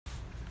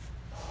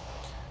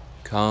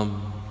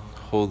Come,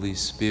 Holy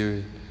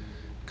Spirit,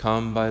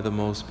 come by the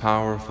most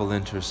powerful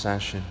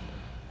intercession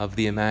of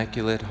the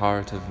Immaculate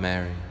Heart of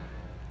Mary,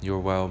 your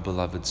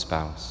well-beloved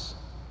spouse.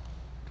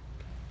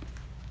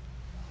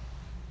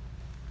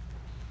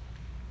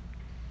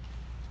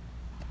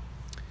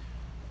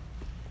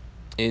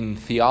 In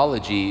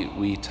theology,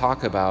 we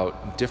talk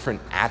about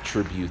different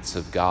attributes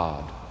of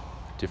God,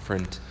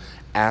 different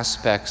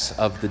aspects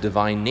of the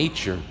divine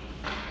nature,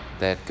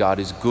 that God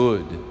is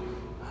good,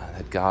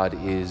 that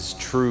God is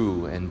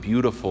true and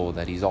beautiful,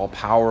 that He's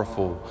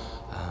all-powerful,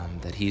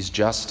 that He's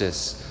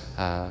justice,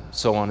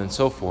 so on and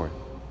so forth.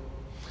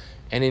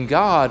 And in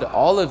God,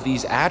 all of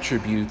these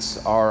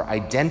attributes are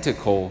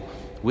identical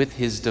with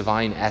His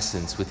divine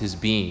essence, with His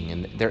being,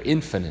 and they're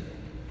infinite.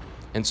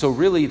 And so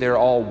really they're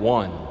all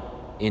one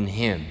in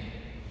Him.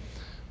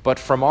 But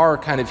from our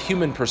kind of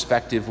human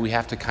perspective, we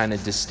have to kind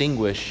of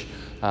distinguish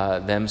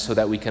them so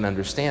that we can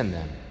understand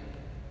them.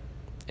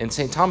 And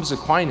St. Thomas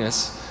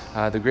Aquinas,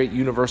 the great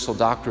universal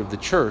doctor of the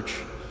Church,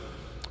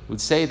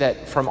 would say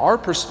that from our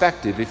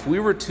perspective, if we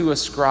were to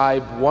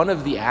ascribe one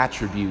of the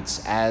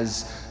attributes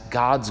as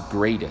God's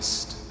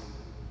greatest,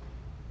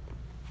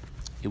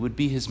 it would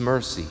be His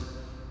mercy.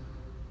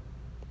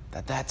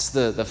 That's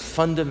the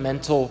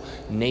fundamental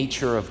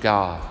nature of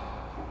God.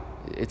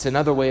 It's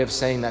another way of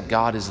saying that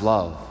God is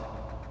love.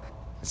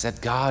 It's that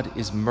God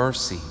is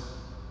mercy.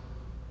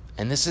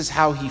 And this is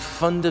how He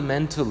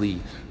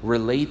fundamentally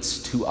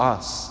relates to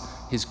us,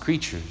 His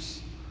creatures.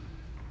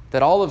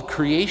 That all of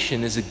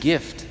creation is a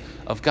gift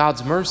of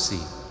God's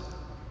mercy,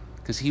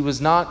 because He was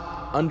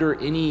not under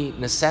any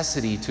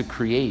necessity to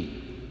create.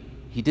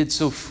 He did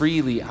so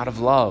freely out of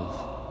love,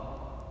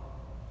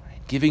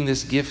 giving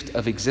this gift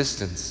of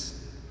existence.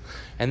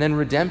 And then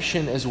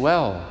redemption as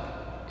well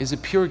is a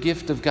pure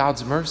gift of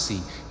God's mercy.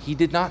 He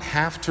did not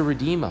have to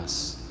redeem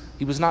us.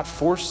 He was not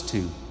forced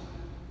to.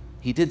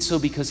 He did so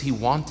because He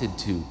wanted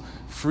to,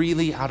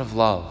 freely out of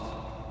love.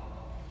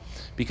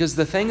 Because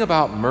the thing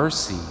about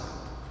mercy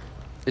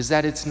is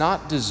that it's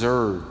not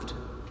deserved.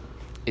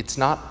 It's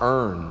not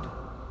earned.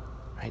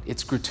 Right?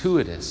 It's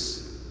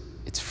gratuitous.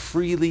 It's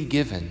freely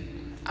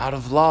given out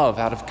of love,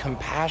 out of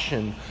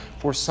compassion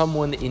for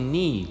someone in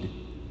need.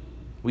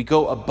 We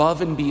go above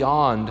and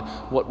beyond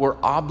what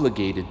we're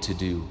obligated to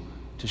do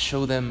to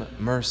show them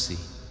mercy.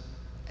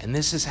 And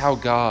this is how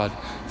God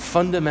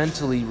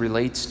fundamentally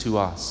relates to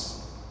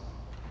us,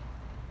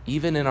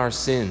 even in our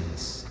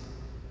sins,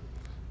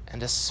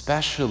 and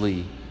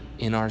especially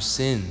in our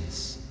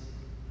sins.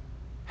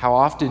 How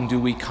often do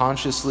we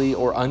consciously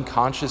or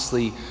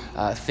unconsciously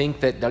think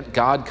that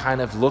God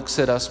kind of looks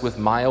at us with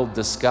mild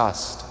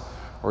disgust,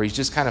 or He's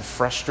just kind of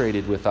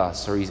frustrated with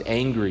us, or He's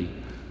angry,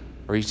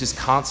 or He's just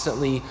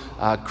constantly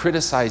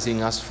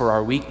criticizing us for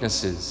our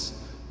weaknesses,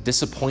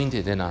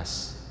 disappointed in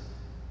us?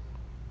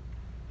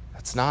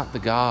 That's not the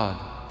God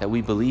that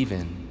we believe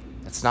in.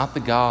 That's not the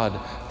God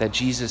that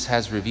Jesus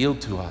has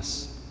revealed to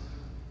us.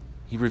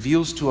 He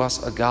reveals to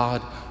us a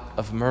God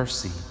of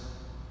mercy.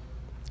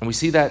 And we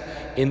see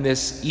that in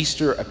this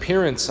Easter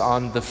appearance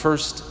on the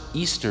first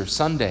Easter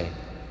Sunday,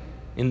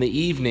 in the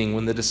evening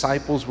when the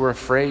disciples were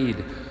afraid,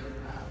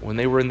 when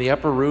they were in the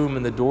upper room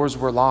and the doors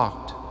were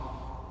locked,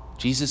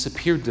 Jesus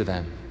appeared to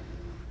them.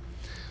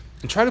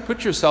 And try to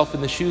put yourself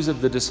in the shoes of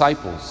the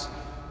disciples.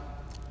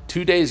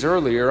 2 days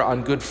earlier,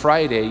 on Good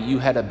Friday, you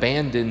had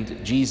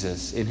abandoned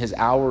Jesus in His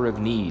hour of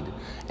need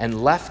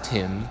and left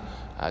Him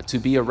to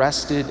be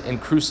arrested and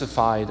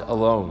crucified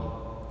alone.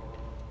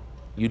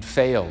 You'd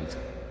failed.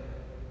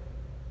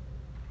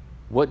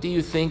 What do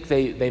you think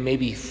they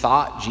maybe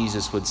thought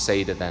Jesus would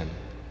say to them?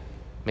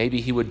 Maybe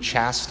He would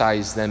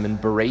chastise them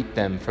and berate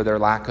them for their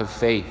lack of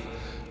faith,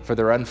 for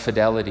their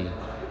infidelity,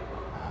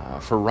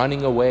 for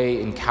running away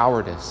in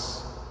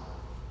cowardice.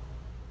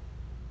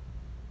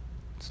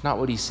 It's not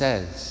what He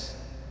says.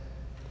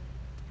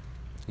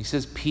 He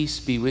says, "Peace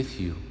be with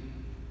you."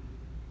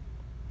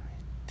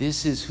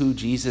 This is who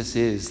Jesus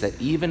is, that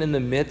even in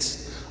the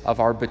midst of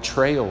our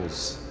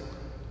betrayals,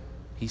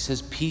 He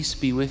says, "Peace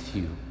be with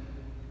you."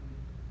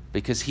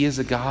 Because He is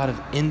a God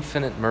of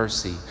infinite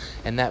mercy,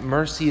 and that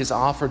mercy is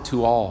offered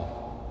to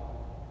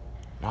all.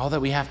 All that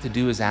we have to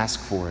do is ask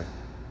for it.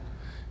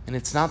 And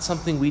it's not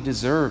something we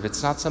deserve.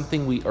 It's not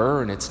something we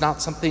earn. It's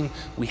not something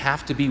we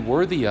have to be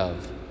worthy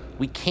of.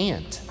 We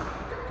can't.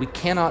 We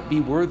cannot be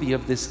worthy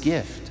of this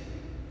gift.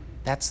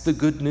 That's the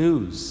good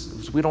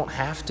news. We don't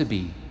have to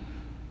be.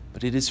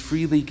 But it is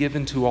freely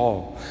given to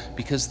all,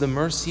 because the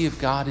mercy of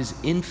God is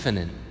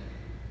infinite.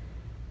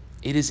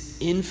 It is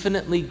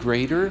infinitely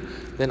greater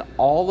than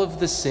all of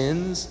the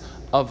sins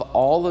of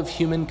all of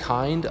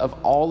humankind, of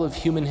all of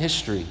human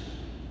history,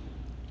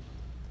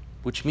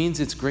 which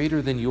means it's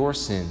greater than your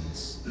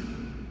sins.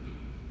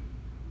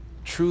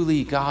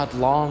 Truly, God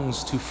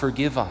longs to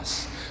forgive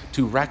us,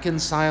 to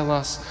reconcile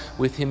us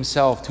with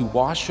Himself, to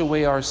wash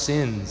away our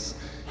sins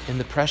in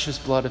the precious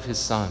blood of His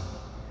Son.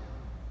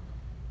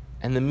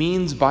 And the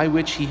means by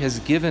which He has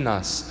given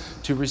us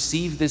to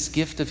receive this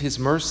gift of His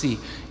mercy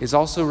is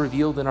also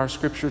revealed in our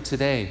scripture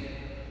today,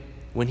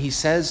 when He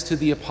says to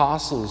the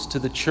apostles, to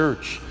the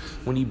church,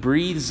 when he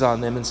breathes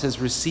on them and says,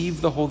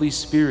 "Receive the Holy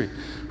Spirit.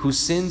 Whose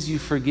sins you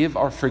forgive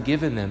are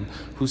forgiven them.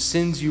 Whose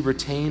sins you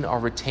retain are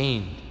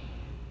retained."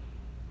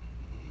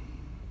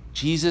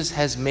 Jesus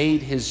has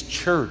made his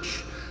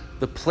church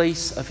the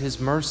place of his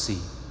mercy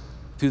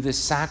through this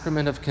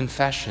sacrament of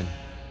confession,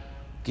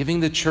 giving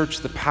the church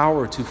the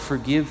power to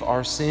forgive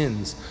our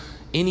sins,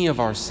 any of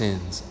our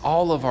sins,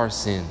 all of our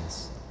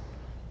sins,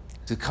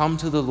 to come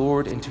to the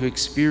Lord and to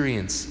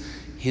experience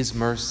his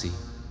mercy.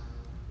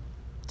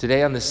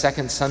 Today, on the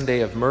second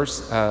Sunday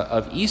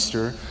of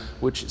Easter,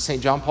 which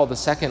St. John Paul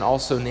II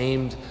also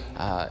named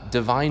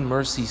Divine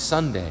Mercy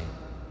Sunday,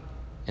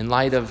 in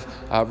light of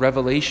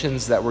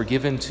revelations that were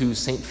given to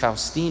St.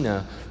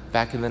 Faustina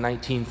back in the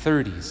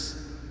 1930s.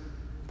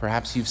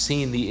 Perhaps you've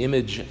seen the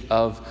image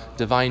of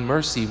divine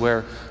mercy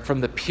where from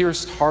the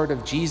pierced heart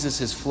of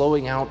Jesus is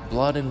flowing out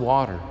blood and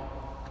water.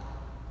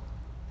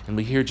 And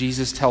we hear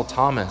Jesus tell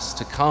Thomas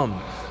to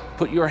come,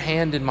 put your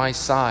hand in my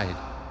side,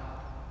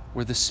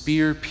 where the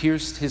spear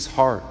pierced his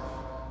heart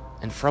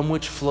and from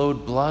which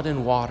flowed blood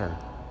and water,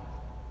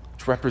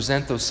 to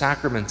represent those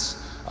sacraments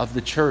of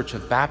the church,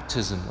 of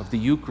baptism, of the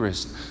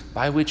Eucharist,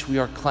 by which we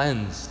are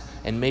cleansed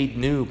and made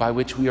new, by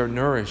which we are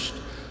nourished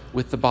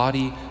with the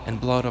body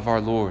and blood of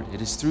our Lord.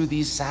 It is through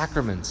these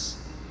sacraments,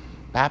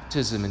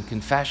 baptism and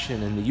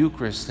confession and the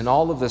Eucharist and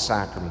all of the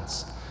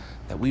sacraments,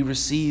 that we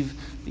receive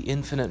the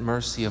infinite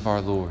mercy of our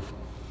Lord.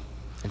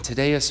 And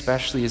today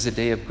especially is a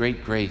day of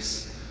great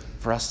grace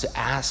for us to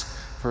ask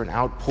for an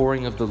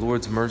outpouring of the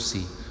Lord's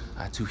mercy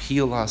to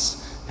heal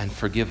us and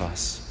forgive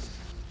us.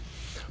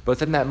 But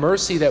then that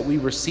mercy that we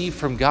receive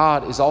from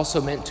God is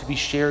also meant to be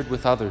shared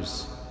with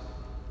others.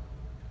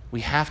 We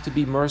have to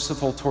be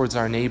merciful towards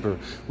our neighbor.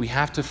 We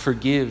have to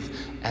forgive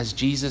as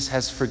Jesus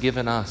has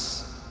forgiven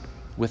us,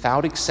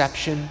 without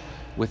exception,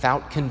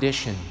 without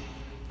condition.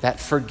 That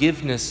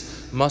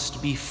forgiveness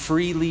must be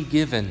freely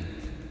given,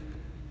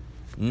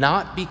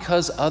 not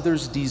because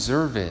others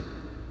deserve it.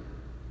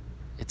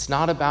 It's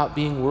not about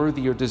being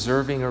worthy or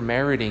deserving or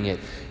meriting it.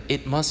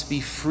 It must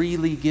be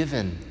freely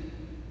given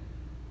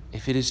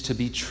if it is to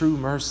be true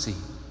mercy.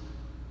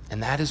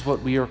 And that is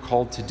what we are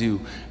called to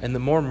do. And the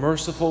more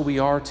merciful we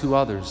are to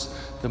others,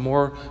 the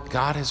more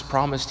God has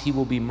promised he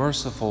will be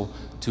merciful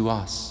to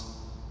us.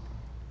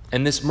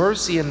 And this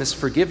mercy and this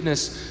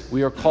forgiveness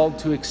we are called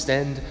to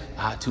extend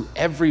to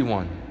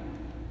everyone,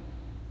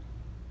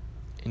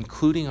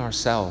 including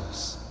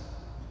ourselves.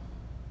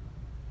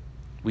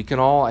 We can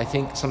all, I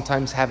think,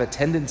 sometimes have a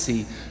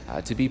tendency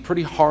to be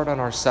pretty hard on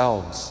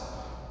ourselves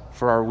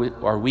for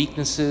our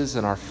weaknesses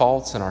and our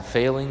faults and our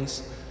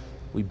failings.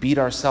 We beat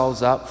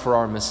ourselves up for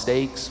our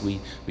mistakes. We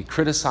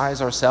criticize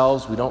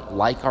ourselves. We don't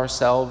like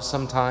ourselves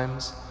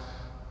sometimes.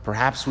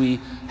 Perhaps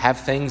we have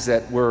things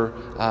that we're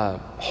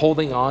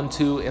holding on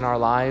to in our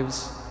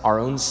lives, our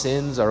own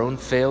sins, our own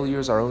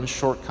failures, our own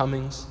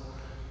shortcomings.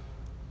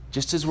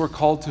 Just as we're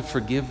called to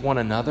forgive one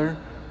another,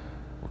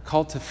 we're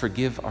called to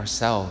forgive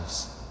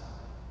ourselves.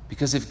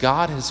 Because if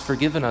God has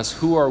forgiven us,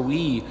 who are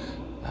we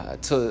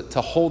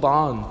to hold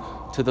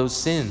on to those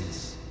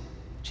sins?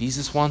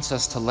 Jesus wants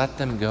us to let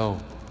them go,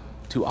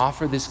 to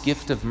offer this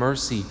gift of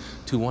mercy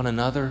to one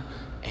another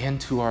and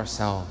to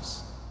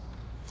ourselves.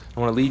 I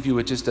want to leave you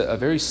with just a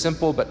very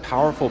simple but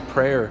powerful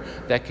prayer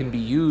that can be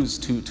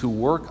used to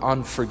work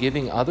on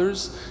forgiving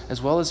others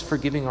as well as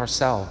forgiving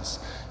ourselves.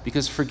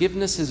 Because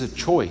forgiveness is a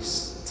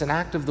choice. It's an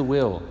act of the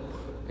will.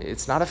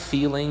 It's not a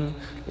feeling.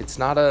 It's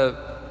not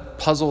a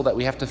puzzle that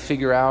we have to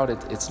figure out.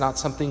 It's not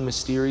something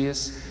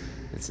mysterious.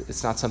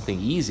 It's not something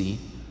easy.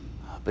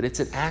 But it's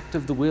an act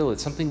of the will.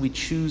 It's something we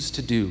choose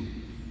to do.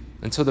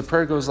 And so the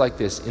prayer goes like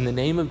this: in the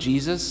name of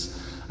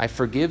Jesus, I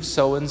forgive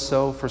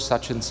so-and-so for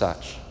such and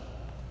such.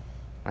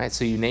 All right,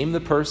 so you name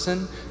the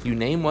person, you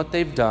name what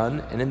they've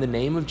done, and in the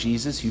name of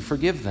Jesus, you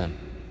forgive them.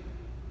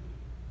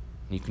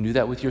 And you can do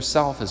that with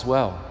yourself as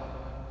well.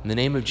 In the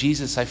name of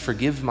Jesus, I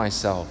forgive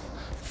myself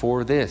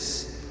for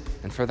this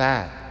and for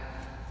that.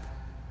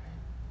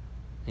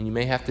 And you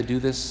may have to do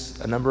this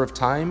a number of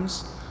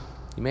times.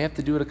 You may have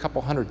to do it a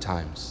couple hundred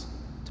times,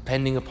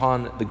 depending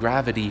upon the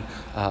gravity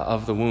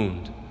of the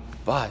wound.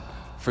 But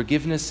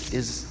forgiveness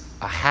is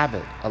a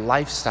habit, a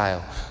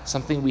lifestyle,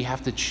 something we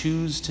have to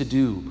choose to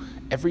do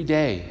every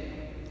day,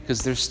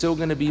 because there's still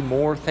going to be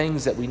more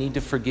things that we need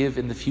to forgive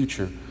in the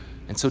future.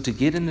 And so to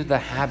get into the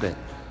habit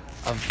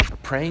of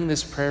praying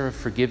this prayer of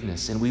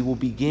forgiveness, and we will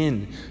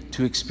begin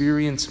to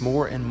experience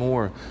more and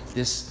more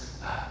this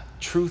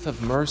truth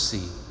of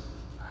mercy,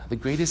 the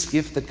greatest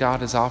gift that God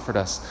has offered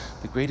us,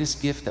 the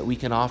greatest gift that we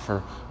can offer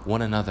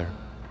one another.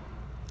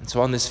 And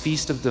so on this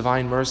feast of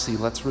divine mercy,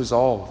 let's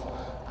resolve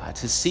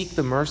to seek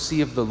the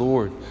mercy of the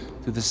Lord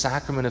through the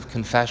sacrament of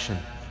confession,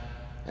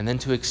 and then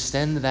to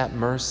extend that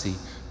mercy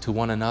to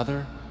one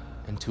another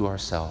and to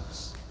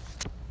ourselves.